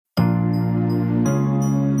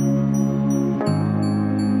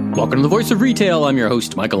Welcome to the Voice of Retail. I'm your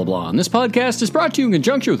host, Michael LeBlanc. This podcast is brought to you in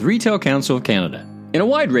conjunction with Retail Council of Canada. In a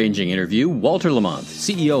wide-ranging interview, Walter Lamont,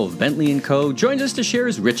 CEO of Bentley & Co., joins us to share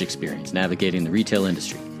his rich experience navigating the retail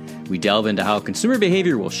industry. We delve into how consumer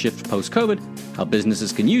behavior will shift post-COVID, how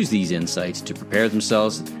businesses can use these insights to prepare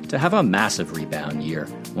themselves to have a massive rebound year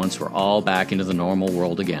once we're all back into the normal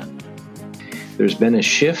world again. There's been a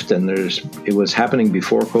shift, and it was happening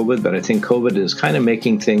before COVID, but I think COVID is kind of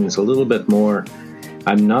making things a little bit more.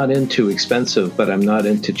 I'm not into expensive, but I'm not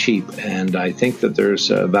into cheap. And I think that there's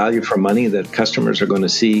value for money that customers are going to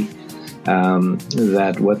see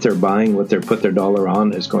that what they're buying, what they're put their dollar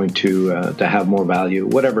on is going to have more value,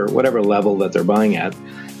 whatever level that they're buying at.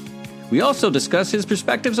 We also discuss his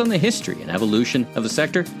perspectives on the history and evolution of the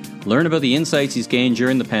sector, learn about the insights he's gained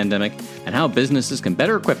during the pandemic, and how businesses can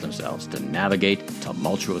better equip themselves to navigate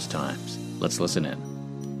tumultuous times. Let's listen in.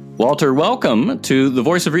 Walter, welcome to the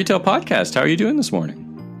Voice of Retail podcast. How are you doing this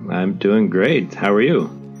morning? I'm doing great. How are you?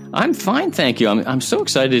 I'm fine, thank you. I'm so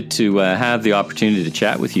excited to have the opportunity to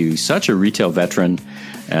chat with you. Such a retail veteran.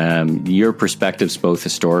 Your perspectives, both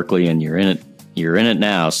historically and you're in it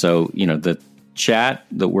now. So, the chat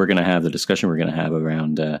that we're going to have, the discussion we're going to have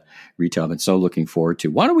around retail, I've been so looking forward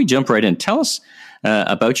to. Why don't we jump right in? Tell us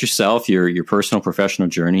about yourself, your personal professional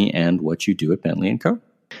journey, and what you do at Bentley & Co.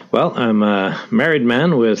 Well, I'm a married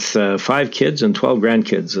man with 5 kids and 12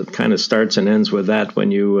 grandkids. It kind of starts and ends with that when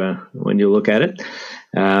you look at it.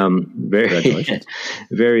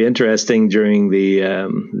 Very interesting during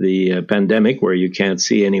the pandemic, where you can't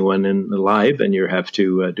see anyone live and you have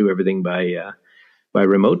to do everything by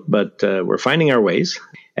remote. But we're finding our ways.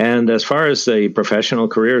 And as far as the professional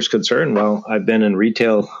career is concerned, well, I've been in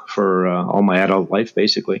retail for all my adult life,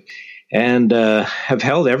 basically. And have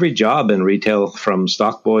held every job in retail from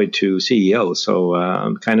stock boy to CEO. So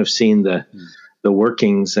I'm kind of seen the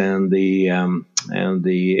workings and the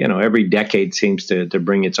every decade seems to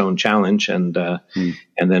bring its own challenge, and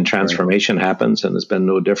then transformation happens, and it's been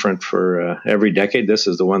no different for every decade. This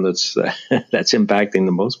is the one that's impacting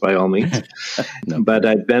the most, by all means. No. But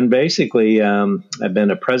I've been basically I've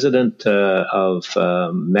been a president of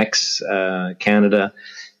MEX Canada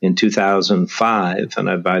in 2005, and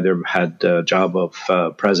I've either had a job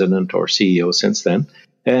of president or CEO since then.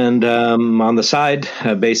 And on the side,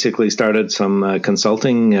 I basically started some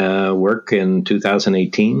consulting work in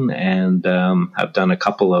 2018, and have done a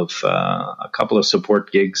couple of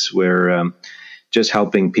support gigs where just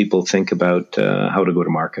helping people think about how to go to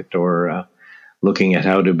market, or looking at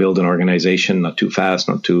how to build an organization, not too fast,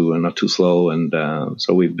 not too slow. And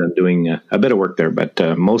so we've been doing a bit of work there, but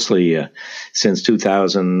mostly since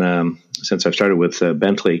 2000, since I've started with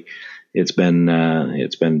Bentley, it's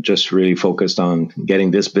been just really focused on getting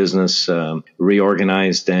this business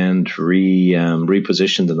reorganized and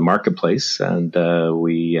repositioned in the marketplace. And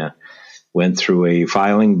we went through a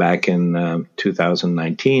filing back in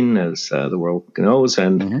 2019, as the world knows.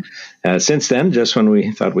 And since then, just when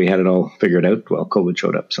we thought we had it all figured out, well, COVID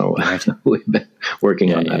showed up. So we've been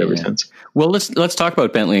working on that ever since. Well, let's talk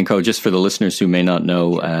about Bentley & Co. just for the listeners who may not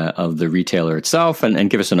know of the retailer itself, and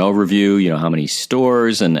give us an overview. How many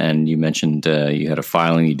stores, and you mentioned you had a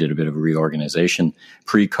filing, you did a bit of a reorganization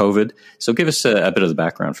pre-COVID. So give us a bit of the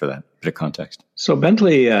background for that, bit of context. So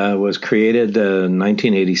Bentley was created in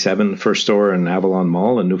 1987, first store in Avalon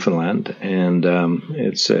Mall in Newfoundland, and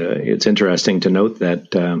it's interesting to note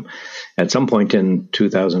that at some point in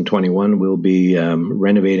 2021 we'll be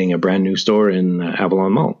renovating a brand new store in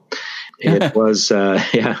Avalon Mall. It was,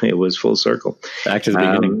 it was full circle. Back to the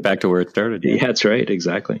beginning, back to where it started. Yeah, that's right,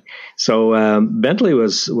 exactly. So Bentley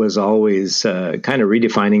was always kind of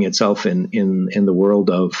redefining itself in the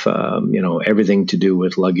world of everything to do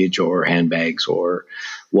with luggage or handbags or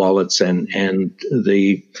wallets, and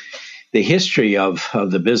the history of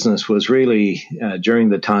the business was really during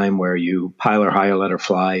the time where you pile or high or let her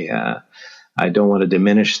fly. I don't want to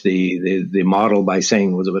diminish the model by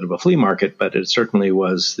saying it was a bit of a flea market, but it certainly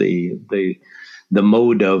was the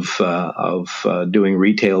mode of doing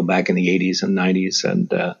retail back in the 80s and 90s,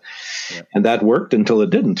 and that worked until it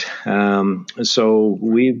didn't. So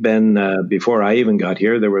we've been before I even got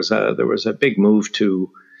here, there was a big move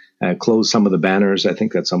to close some of the banners. I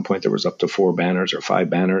think at some point there was up to 4 banners or 5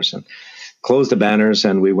 banners, and closed the banners,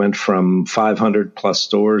 and we went from 500 plus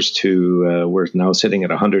stores to we're now sitting at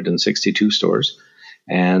 162 stores,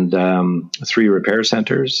 and 3 repair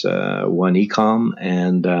centers, 1 e-com,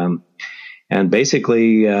 and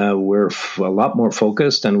basically we're a lot more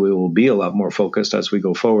focused, and we will be a lot more focused as we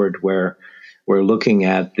go forward, where we're looking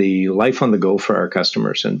at the life on the go for our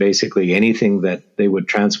customers, and basically anything that they would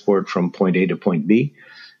transport from point A to point B.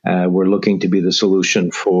 we're looking to be the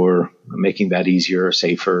solution for making that easier,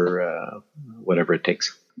 safer, whatever it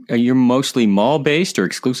takes. Are you mostly mall-based or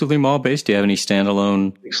exclusively mall-based? Do you have any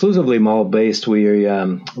standalone? Exclusively mall-based. We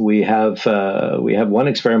have one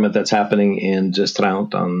experiment that's happening in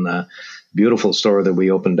Gestrand on a beautiful store that we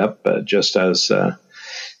opened up just as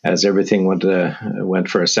everything went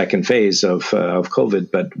for a second phase of COVID.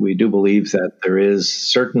 But we do believe that there is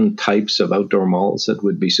certain types of outdoor malls that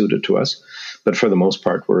would be suited to us. But for the most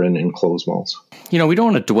part, we're in enclosed malls. We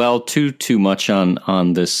don't want to dwell too much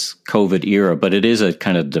on this COVID era, but it is a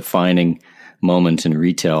kind of defining moment in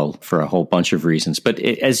retail for a whole bunch of reasons. But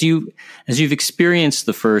as you've experienced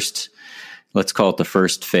the first, let's call it the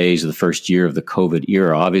first phase of the first year of the COVID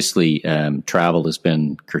era, obviously travel has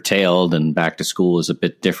been curtailed and back to school is a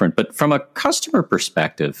bit different. But from a customer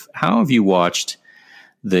perspective, how have you watched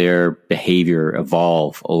their behavior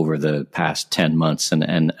evolve over the past 10 months?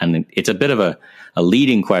 And it's a bit of a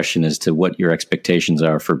leading question as to what your expectations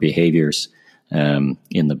are for behaviors in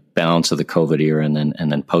the balance of the COVID era and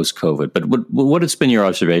then post-COVID. But what has been your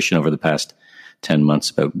observation over the past 10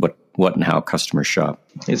 months about what and how customers shop?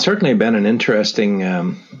 It's certainly been an interesting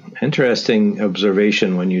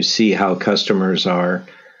observation when you see how customers are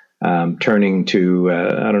turning to,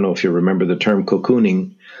 I don't know if you remember the term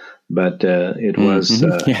cocooning, but it was,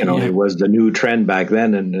 it was the new trend back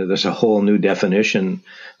then, and there's a whole new definition.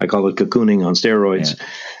 I call it cocooning on steroids.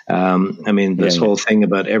 Yeah. This whole thing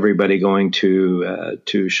about everybody going to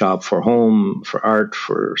shop for home, for art,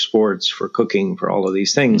 for sports, for cooking, for all of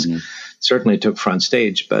these things, certainly took front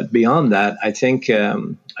stage. But beyond that, I think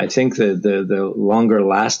the longer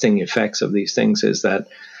lasting effects of these things is that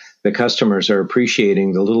the customers are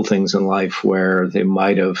appreciating the little things in life where they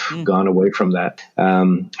might have gone away from that.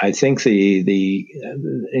 I think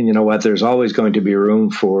there's always going to be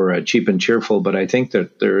room for cheap and cheerful, but I think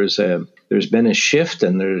that there's been a shift,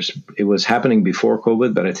 and it was happening before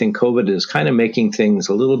COVID, but I think COVID is kind of making things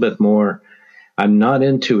a little bit more. I'm not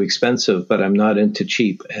into expensive, but I'm not into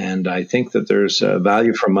cheap. And I think that there's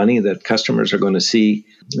value for money, that customers are going to see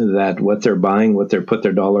that what they're buying, what they're put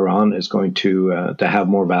their dollar on is going to have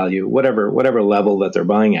more value, whatever level that they're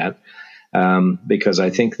buying at. Because I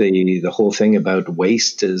think the whole thing about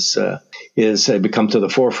waste is become to the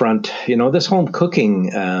forefront. This home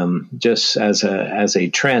cooking, just as a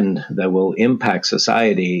trend that will impact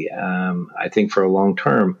society, I think for a long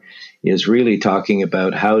term, is really talking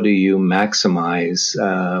about how do you maximize,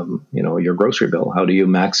 your grocery bill? How do you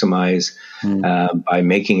maximize by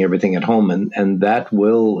making everything at home? And that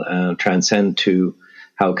will transcend to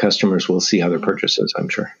how customers will see other purchases, I'm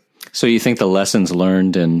sure. So you think the lessons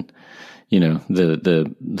learned and,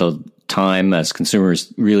 the time as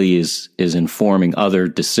consumers really is informing other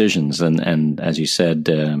decisions. And as you said,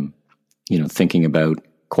 thinking about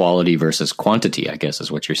quality versus quantity, I guess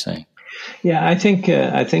is what you're saying. Yeah, I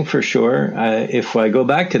think for sure. If I go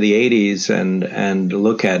back to the 80s and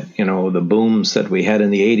look at, the booms that we had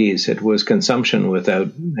in the 80s, it was consumption without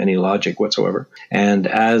any logic whatsoever. And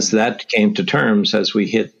as that came to terms, as we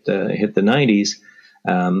hit the 90s,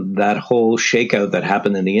 that whole shakeout that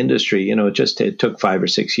happened in the industry, it took 5 or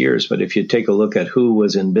 6 years. But if you take a look at who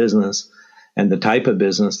was in business and the type of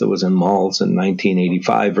business that was in malls in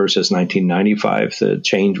 1985 versus 1995, the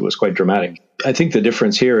change was quite dramatic. I think the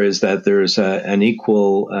difference here is that there's an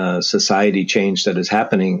equal society change that is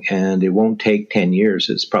happening, and it won't take 10 years.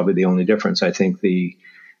 It's probably the only difference. I think the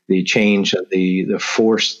change, the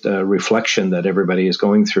forced reflection that everybody is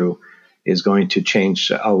going through is going to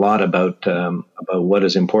change a lot about what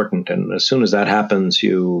is important. And as soon as that happens,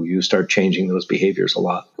 you start changing those behaviors a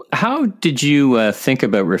lot. How did you think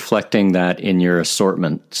about reflecting that in your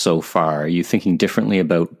assortment so far? Are you thinking differently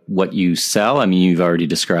about what you sell? You've already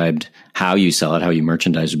described how you sell it, how you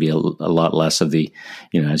merchandise would be a lot less of the,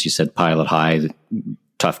 as you said, pile it high,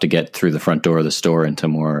 tough to get through the front door of the store, into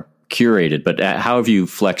more curated. But how have you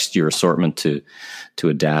flexed your assortment to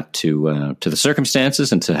adapt to the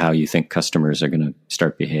circumstances and to how you think customers are going to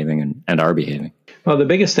start behaving and are behaving? Well, the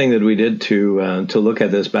biggest thing that we did to look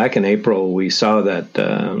at this back in April, we saw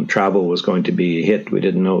that travel was going to be hit. We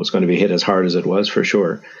didn't know it was going to be hit as hard as it was, for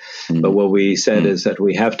sure. Mm-hmm. But what we said is that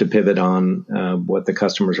we have to pivot on what the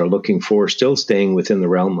customers are looking for, still staying within the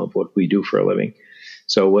realm of what we do for a living.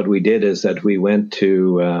 So what we did is that we went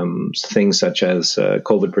to things such as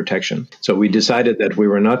COVID protection. So we decided that we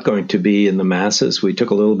were not going to be in the masses. We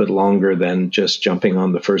took a little bit longer than just jumping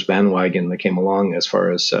on the first bandwagon that came along as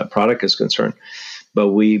far as product is concerned. But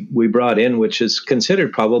we brought in, which is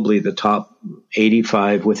considered probably the top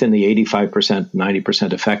 85, within the 85%,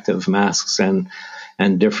 90% effective masks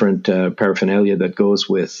and different paraphernalia that goes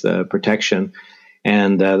with protection.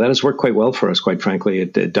 And that has worked quite well for us, quite frankly.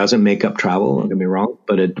 It doesn't make up travel, don't get me wrong,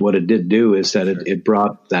 but what it did do is that it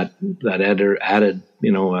brought that added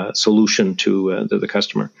solution to the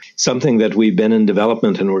customer. Something that we've been in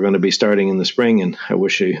development and we're going to be starting in the spring, and I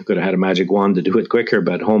wish I could have had a magic wand to do it quicker,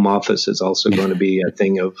 but home office is also going to be a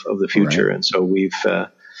thing of the future. Right. And so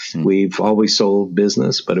we've always sold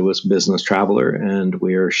business, but it was business traveler, and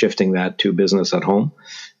we're shifting that to business at home.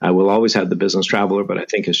 We'll always have the business traveler, but I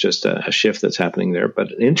think it's just a shift that's happening there.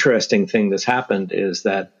 But an interesting thing that's happened is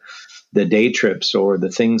that the day trips or the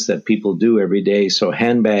things that people do every day, so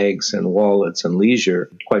handbags and wallets and leisure,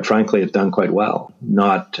 quite frankly, have done quite well.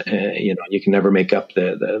 Not, you can never make up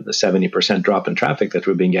the 70% drop in traffic that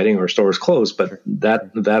we've been getting or stores closed, but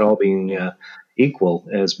that all being equal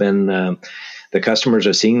has been, the customers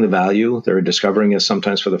are seeing the value. They're discovering us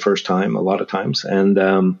sometimes for the first time, a lot of times.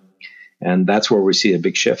 And that's where we see a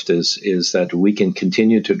big shift is that we can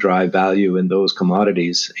continue to drive value in those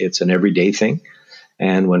commodities. It's an everyday thing.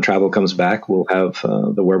 And when travel comes back, we'll have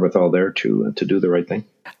the wherewithal there to do the right thing.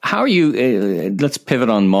 How are you, let's pivot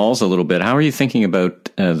on malls a little bit. How are you thinking about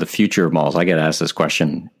the future of malls? I get asked this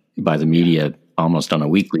question by the media almost on a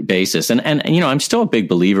weekly basis. And I'm still a big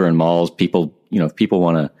believer in malls. People, if people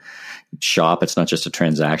want to shop, it's not just a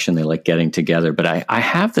transaction. They like getting together. But I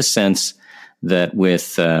have the sense that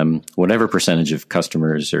with whatever percentage of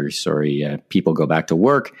customers people go back to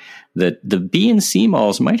work, that the B and C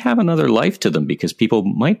malls might have another life to them because people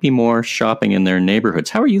might be more shopping in their neighborhoods.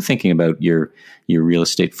 How are you thinking about your real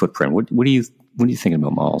estate footprint? What are you thinking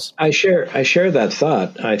about malls? I share that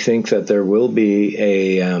thought. I think that there will be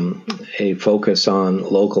a focus on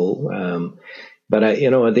local. But at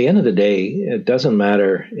the end of the day, it doesn't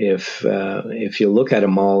matter if you look at a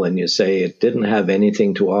mall and you say it didn't have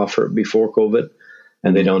anything to offer before COVID,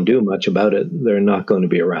 and they don't do much about it, they're not going to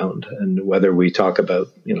be around. And whether we talk about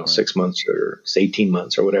 6 months or 18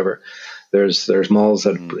 months or whatever, there's malls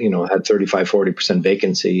that had 35-40%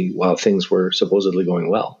 vacancy while things were supposedly going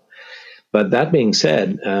well. But that being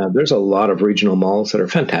said, there's a lot of regional malls that are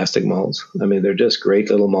fantastic malls. I mean, they're just great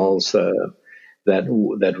little malls. That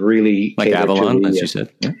really like Avalon, as you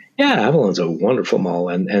said. Yeah, Avalon's a wonderful mall,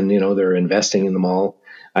 and they're investing in the mall.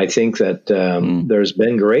 I think that there's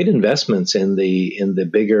been great investments in the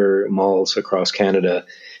bigger malls across Canada,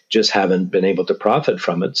 just haven't been able to profit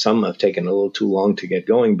from it. Some have taken a little too long to get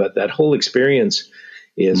going, but that whole experience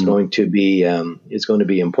is going to be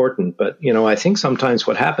important. But I think sometimes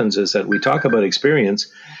what happens is that we talk about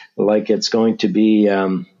experience like it's going to be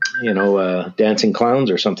dancing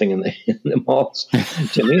clowns or something in the malls.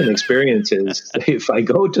 To me, an experience is if I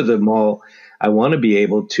go to the mall, I want to be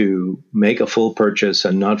able to make a full purchase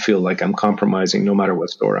and not feel like I'm compromising no matter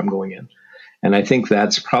what store I'm going in. And I think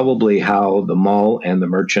that's probably how the mall and the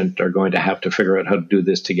merchant are going to have to figure out how to do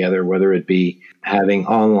this together, whether it be having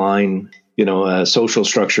online social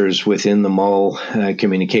structures within the mall,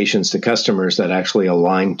 communications to customers that actually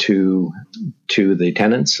align to the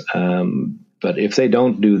tenants. But if they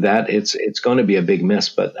don't do that, it's going to be a big miss.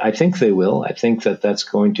 But I think they will. I think that's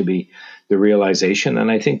going to be the realization. And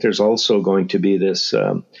I think there's also going to be this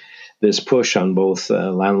push on both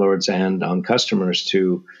landlords and on customers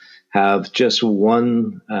to have just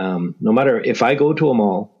one, no matter if I go to a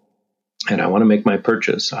mall and I want to make my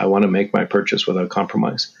purchase, I want to make my purchase without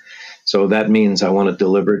compromise. So that means I want to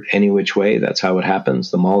deliver it any which way. That's how it happens.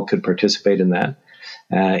 The mall could participate in that.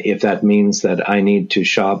 If that means that I need to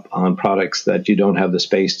shop on products that you don't have the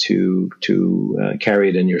space to carry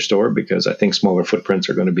it in your store, because I think smaller footprints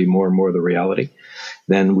are going to be more and more the reality,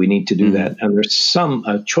 then we need to do that. And there's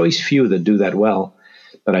a choice few that do that well,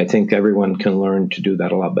 but I think everyone can learn to do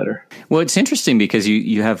that a lot better. Well, it's interesting because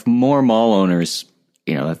you have more mall owners,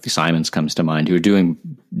 Simons comes to mind, who are doing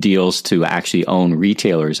deals to actually own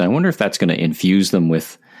retailers. I wonder if that's going to infuse them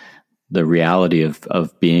with the reality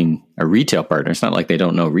of being a retail partner. It's not like they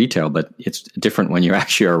don't know retail, but it's different when you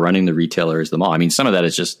actually are running the retailer as the mall. I mean, some of that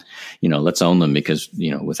is just, let's own them because,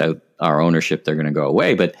 without our ownership, they're going to go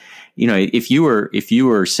away. But, if you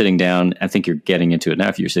were sitting down, I think you're getting into it now,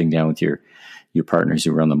 if you're sitting down with your partners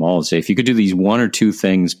who run the mall and say, if you could do these one or two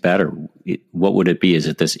things better, what would it be? Is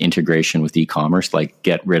it this integration with e-commerce, like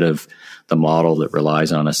get rid of the model that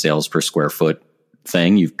relies on a sales per square foot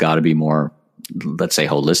thing? You've got to be more, let's say,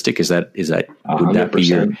 holistic. Is that would that be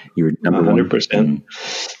your number 100%.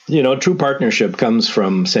 one? True partnership comes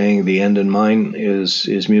from saying the end in mind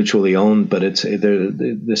is mutually owned, but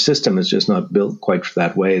the system is just not built quite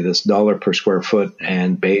that way. This dollar per square foot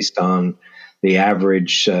and based on the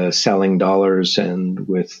average selling dollars, and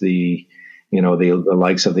with the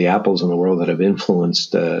likes of the Apples in the world that have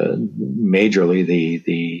influenced majorly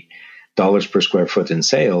the dollars per square foot in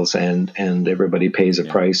sales, and everybody pays a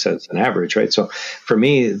price as an average, right? So for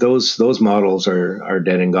me, those models are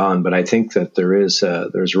dead and gone. But I think that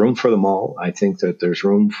there's room for them all. I think that there's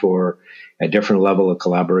room for a different level of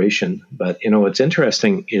collaboration. But what's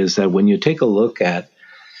interesting is that when you take a look at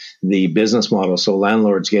the business model, so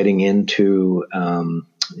landlords getting into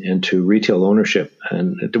retail ownership,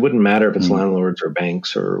 and it wouldn't matter if it's landlords or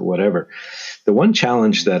banks or whatever. The one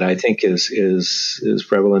challenge that I think is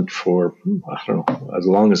prevalent for, I don't know, as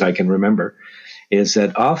long as I can remember, is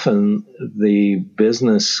that often the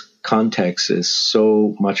business context is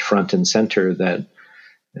so much front and center that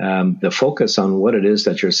the focus on what it is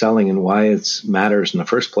that you're selling and why it matters in the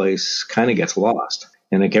first place kind of gets lost.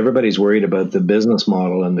 And like everybody's worried about the business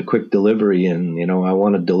model and the quick delivery, and I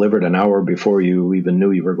want it delivered an hour before you even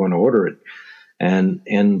knew you were going to order it.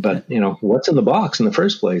 But what's in the box in the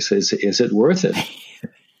first place? Is it worth it?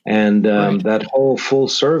 And Right. that whole full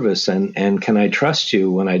service, and can I trust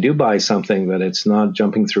you when I do buy something, that it's not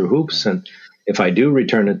jumping through hoops? And if I do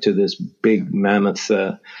return it to this big mammoth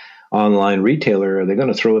online retailer, are they going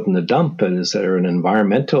to throw it in the dump? And is there an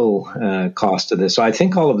environmental cost to this? So I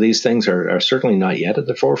think all of these things are certainly not yet at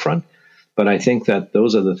the forefront, but I think that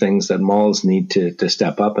those are the things that malls need to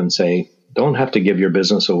step up and say, don't have to give your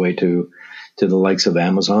business away to the likes of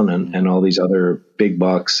Amazon and all these other big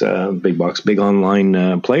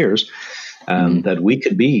online players, that we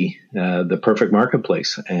could be the perfect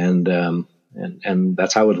marketplace. And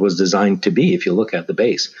that's how it was designed to be if you look at the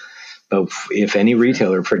base. But if any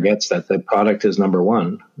retailer forgets that the product is number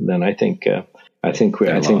one, then I think that's a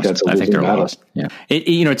losing battle. Lost. Yeah,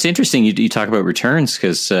 it's interesting. You talk about returns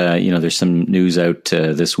because there's some news out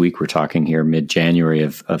this week. We're talking here mid-January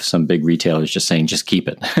of some big retailers just saying just keep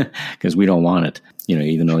it because we don't want it.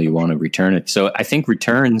 Even though you want to return it. So I think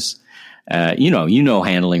returns.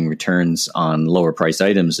 Handling returns on lower priced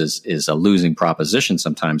items is a losing proposition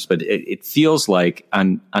sometimes. But it feels like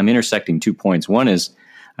I'm intersecting 2 points. One is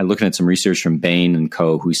I'm looking at some research from Bain and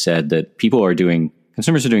Co. who said that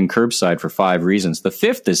consumers are doing curbside for 5 reasons. The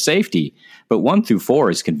fifth is safety, but 1 through 4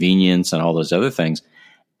 is convenience and all those other things.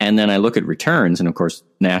 And then I look at returns, and of course,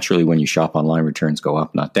 naturally, when you shop online, returns go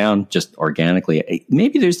up, not down, just organically.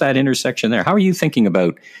 Maybe there's that intersection there. How are you thinking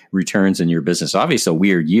about returns in your business? Obviously, a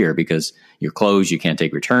weird year because you're closed, you can't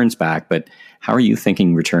take returns back. But how are you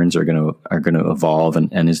thinking returns are going to evolve,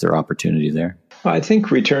 and is there opportunity there? I think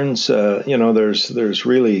returns, there's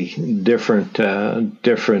really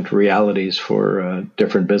different realities for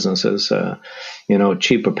different businesses.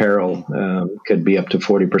 Cheap apparel could be up to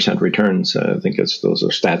 40% returns. I think those are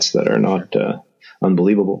stats that are not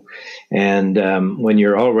unbelievable. And when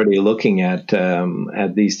you're already looking at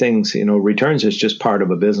these things, returns is just part of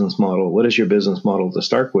a business model. What is your business model to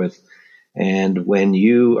start with? And when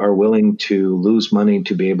you are willing to lose money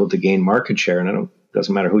to be able to gain market share, and it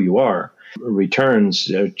doesn't matter who you are, returns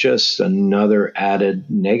are just another added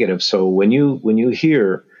negative. So when you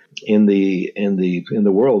hear in the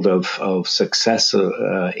world of success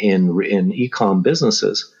in e-com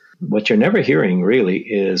businesses, what you're never hearing really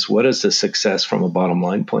is what is the success from a bottom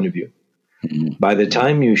line point of view. Mm-hmm. By the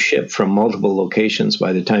time you ship from multiple locations,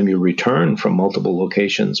 by the time you return from multiple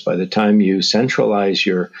locations, by the time you centralize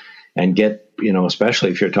and get,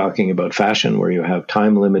 especially if you're talking about fashion where you have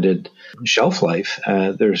time limited shelf life,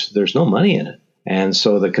 there's no money in it. And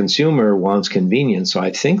so the consumer wants convenience. So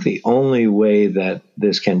I think the only way that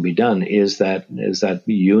this can be done is that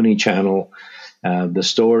uni-channel. The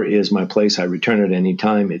store is my place. I return at any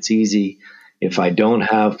time. It's easy. If I don't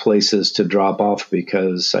have places to drop off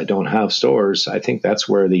because I don't have stores, I think that's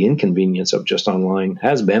where the inconvenience of just online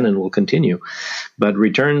has been and will continue. But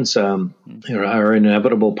returns are an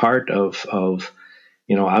inevitable part of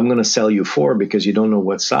I'm going to sell you 4 because you don't know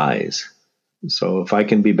what size. So if I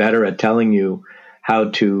can be better at telling you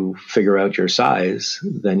how to figure out your size,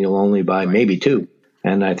 then you'll only buy maybe 2.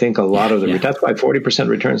 And I think a lot of that's why 40%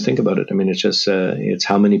 returns. Think about it. I mean, it's just it's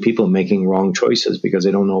how many people making wrong choices because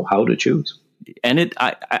they don't know how to choose. And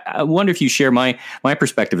I wonder if you share my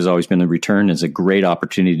perspective has always been the return is a great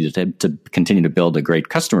opportunity to continue to build a great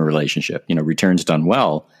customer relationship. Returns done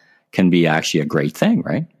well can be actually a great thing,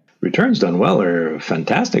 right? Returns done well are a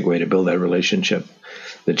fantastic way to build that relationship.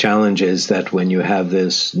 The challenge is that when you have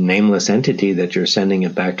this nameless entity that you're sending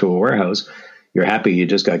it back to a warehouse, you're happy you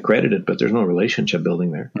just got credited, but there's no relationship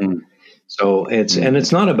building there. Mm. So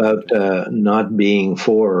it's not about not being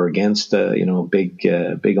for or against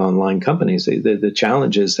big online companies. The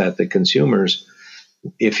challenge is that the consumers,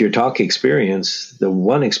 if you're talking experience, the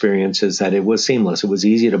one experience is that it was seamless. It was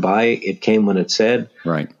easy to buy. It came when it said,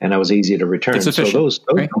 right, and it was easy to return. So those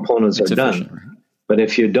components are done. Right? But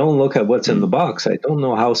if you don't look at what's in the box, I don't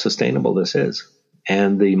know how sustainable this is.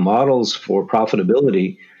 And the models for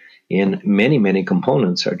profitability in many, many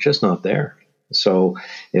components are just not there. So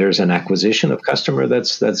there's an acquisition of customer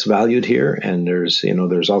that's valued here, and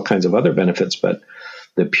there's all kinds of other benefits, but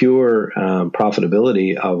the pure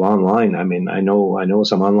profitability of online. I mean, I know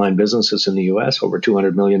some online businesses in the U.S. over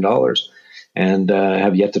 $200 million and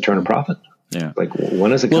have yet to turn a profit. Yeah. Like,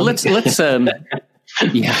 when is it coming? Well, let's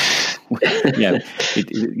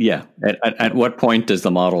yeah. At what point does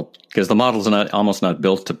the model? Because the model's almost not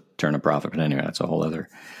built to turn a profit. But anyway, that's a whole other.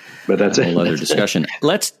 But that's a whole other discussion.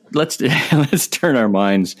 Let's turn our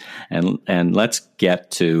minds and let's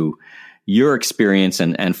get to your experience,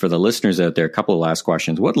 and for the listeners out there, a couple of last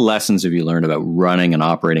questions. What lessons have you learned about running and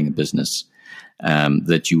operating a business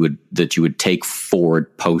that you would take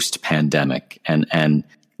forward post pandemic? And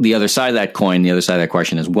the other side of that coin, the other side of that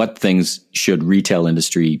question is, what things should retail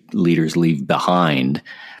industry leaders leave behind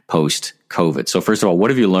post COVID? So first of all, what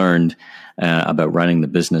have you learned about running the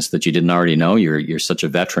business that you didn't already know? You're such a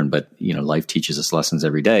veteran, but life teaches us lessons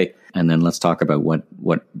every day. And then let's talk about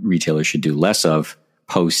what retailers should do less of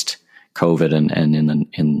post COVID and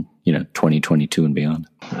in 2022 and beyond.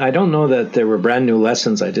 I don't know that there were brand new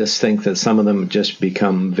lessons. I just think that some of them just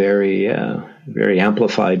become very very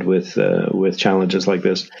amplified with challenges like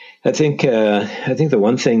this. I think the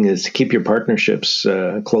one thing is to keep your partnerships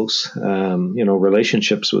close.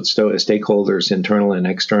 Relationships with stakeholders, internal and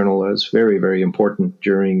external, is very, very important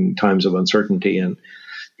during times of uncertainty, and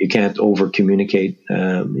you can't over communicate.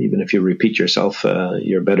 Even if you repeat yourself,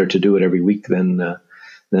 you're better to do it every week than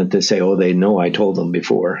to say, oh, they know I told them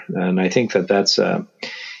before. And I think that's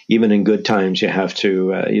even in good times, you have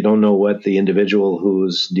to, you don't know what the individual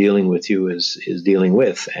who's dealing with you is dealing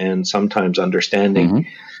with. And sometimes understanding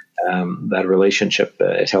that relationship,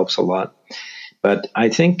 it helps a lot. But I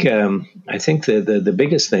think the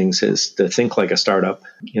biggest things is to think like a startup.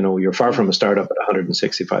 You're far from a startup at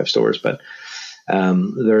 165 stores, but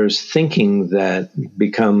there's thinking that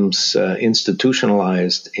becomes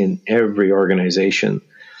institutionalized in every organization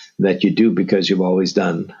that you do because you've always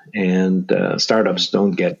done. And startups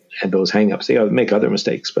don't get those hangups. They make other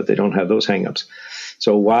mistakes, but they don't have those hangups.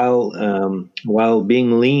 So while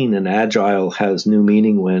being lean and agile has new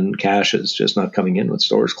meaning when cash is just not coming in, when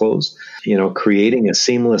stores closed, creating a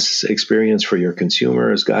seamless experience for your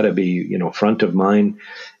consumer has got to be, front of mind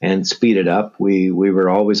and speed it up. We were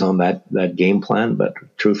always on that game plan, but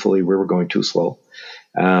truthfully, we were going too slow.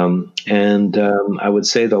 I would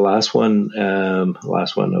say the last one of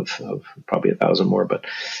probably 1,000 more, but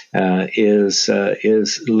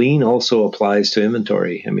is lean also applies to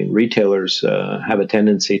inventory. I mean, retailers have a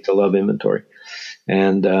tendency to love inventory,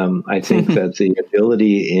 and I think that the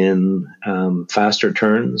ability in faster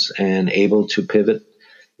turns and able to pivot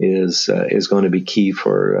is going to be key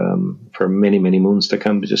for many, many moons to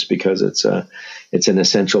come. Just because it's an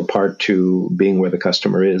essential part to being where the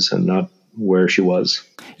customer is and not where she was.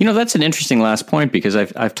 That's an interesting last point, because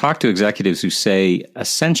I've talked to executives who say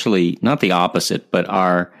essentially not the opposite, but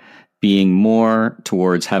are being more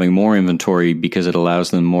towards having more inventory because it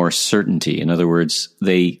allows them more certainty. In other words,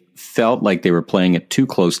 they felt like they were playing it too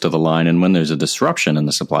close to the line, and when there's a disruption in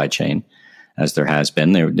the supply chain, as there has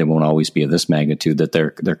been, there won't always be of this magnitude, that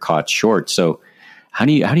they're caught short. So how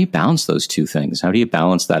do you balance those two things? How do you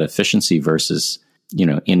balance that efficiency versus,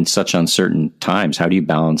 in such uncertain times, how do you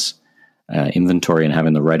balance inventory and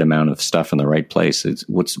having the right amount of stuff in the right place?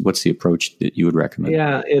 What's the approach that you would recommend?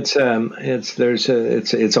 Yeah, it's a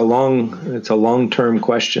long-term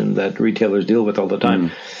question that retailers deal with all the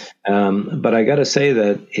time. But I got to say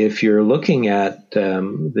that if you're looking at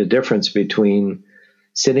the difference between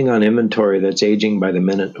sitting on inventory that's aging by the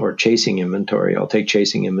minute or chasing inventory, I'll take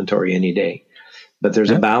chasing inventory any day. But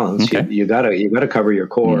there's a balance. Okay. You gotta cover your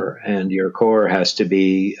core, and your core has to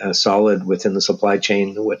be solid within the supply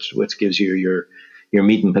chain, which gives you your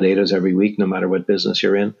meat and potatoes every week, no matter what business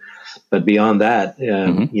you're in. But beyond that,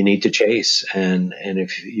 you need to chase, and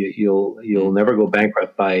if you'll never go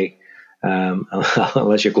bankrupt by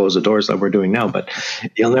unless you close the doors like we're doing now. But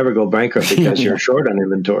you'll never go bankrupt because you're short on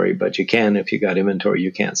inventory. But you can, if you got inventory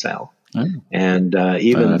you can't sell. And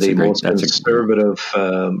even the most conservative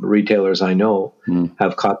retailers I know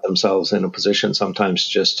have caught themselves in a position sometimes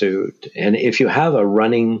just to. And if you have a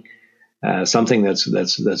running something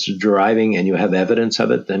that's driving and you have evidence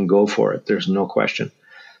of it, then go for it. There's no question.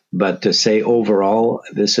 But to say overall,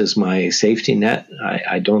 this is my safety net,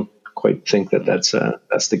 I don't quite think that's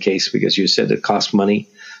the case, because you said it costs money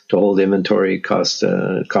to hold inventory, it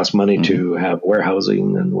costs money to have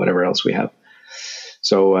warehousing and whatever else we have.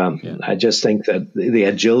 So I just think that the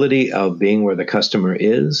agility of being where the customer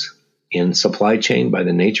is in supply chain by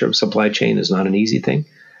the nature of supply chain is not an easy thing.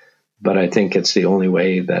 But I think it's the only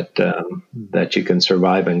way that that you can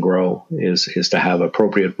survive and grow is to have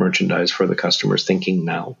appropriate merchandise for the customers thinking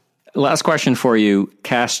now. Last question for you.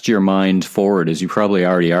 Cast your mind forward, as you probably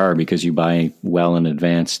already are, because you buy well in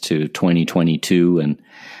advance, to 2022. And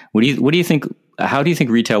what do you think? How do you think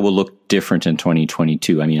retail will look different in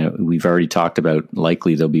 2022? I mean, we've already talked about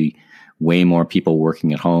likely there'll be way more people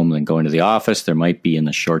working at home than going to the office. There might be in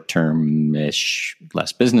the short term-ish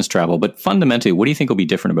less business travel, but fundamentally, what do you think will be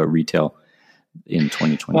different about retail in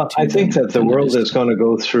 2022? Well, I think that the world is going to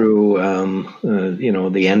go through,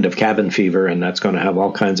 the end of cabin fever, and that's going to have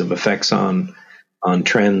all kinds of effects on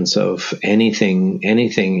trends of anything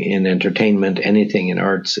in entertainment, anything in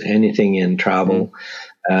arts, anything in travel.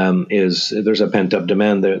 There's a pent up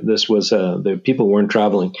demand. This was the people weren't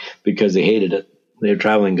traveling because they hated it. They're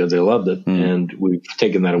traveling because they loved it, and we've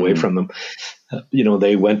taken that away from them.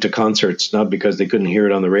 They went to concerts not because they couldn't hear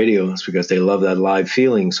it on the radio; it's because they love that live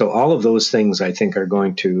feeling. So all of those things, I think, are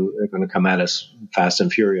going to come at us fast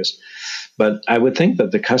and furious. But I would think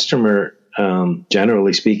that the customer,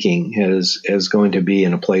 generally speaking, is going to be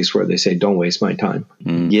in a place where they say, "Don't waste my time.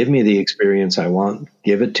 Give me the experience I want.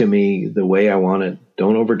 Give it to me the way I want it.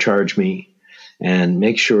 Don't overcharge me." And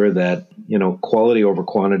make sure that, quality over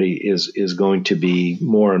quantity is going to be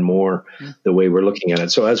more and more the way we're looking at it.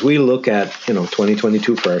 So as we look at,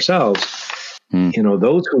 2022 for ourselves,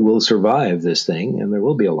 those who will survive this thing, and there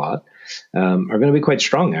will be a lot, are going to be quite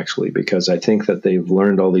strong, actually, because I think that they've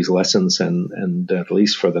learned all these lessons and at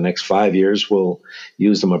least for the next 5 years, will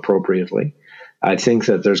use them appropriately. I think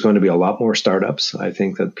that there's going to be a lot more startups. I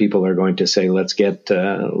think that people are going to say, let's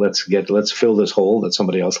fill this hole that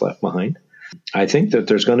somebody else left behind. I think that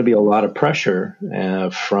there's going to be a lot of pressure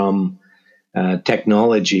from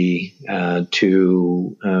technology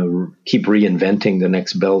to keep reinventing the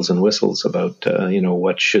next bells and whistles about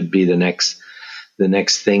what should be the next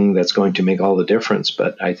thing that's going to make all the difference.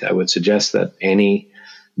 But I would suggest that any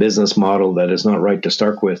business model that is not right to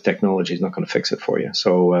start with, technology is not going to fix it for you.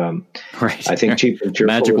 So right. I think cheap and cheerful.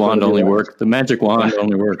 The magic wand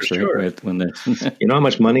only works. Sure. Right? When you know how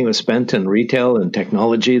much money was spent in retail and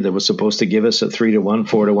technology that was supposed to give us a 3-to-1,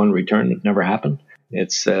 4-to-1 return? It never happened.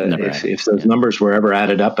 It's if those numbers were ever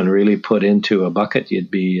added up and really put into a bucket, you'd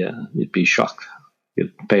be shocked.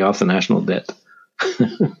 You'd pay off the national debt.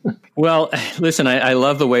 Well, listen, I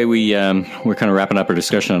love the way we're kind of wrapping up our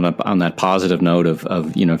discussion on that positive note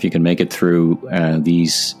of if you can make it through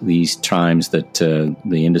these times, that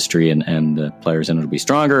the industry and the players in it will be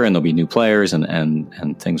stronger, and there'll be new players,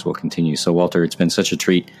 and things will continue. So, Walter, it's been such a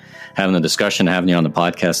treat having the discussion, having you on the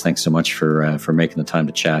podcast. Thanks so much for making the time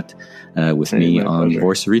to chat with me on the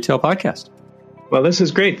Voice of Retail podcast. Well, this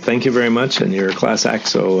is great. Thank you very much, and you're a class act.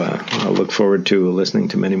 So I'll look forward to listening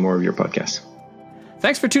to many more of your podcasts.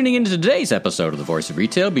 Thanks for tuning in to today's episode of The Voice of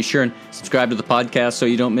Retail. Be sure and subscribe to the podcast so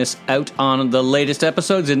you don't miss out on the latest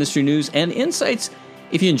episodes, industry news, and insights.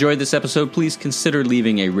 If you enjoyed this episode, please consider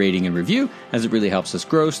leaving a rating and review, as it really helps us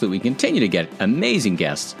grow so that we continue to get amazing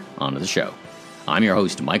guests onto the show. I'm your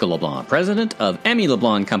host, Michael LeBlanc, president of M.E.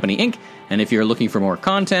 LeBlanc Company, Inc., and if you're looking for more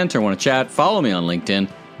content or want to chat, follow me on LinkedIn.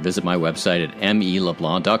 Visit my website at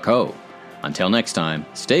meleblanc.co. Until next time,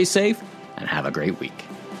 stay safe and have a great week.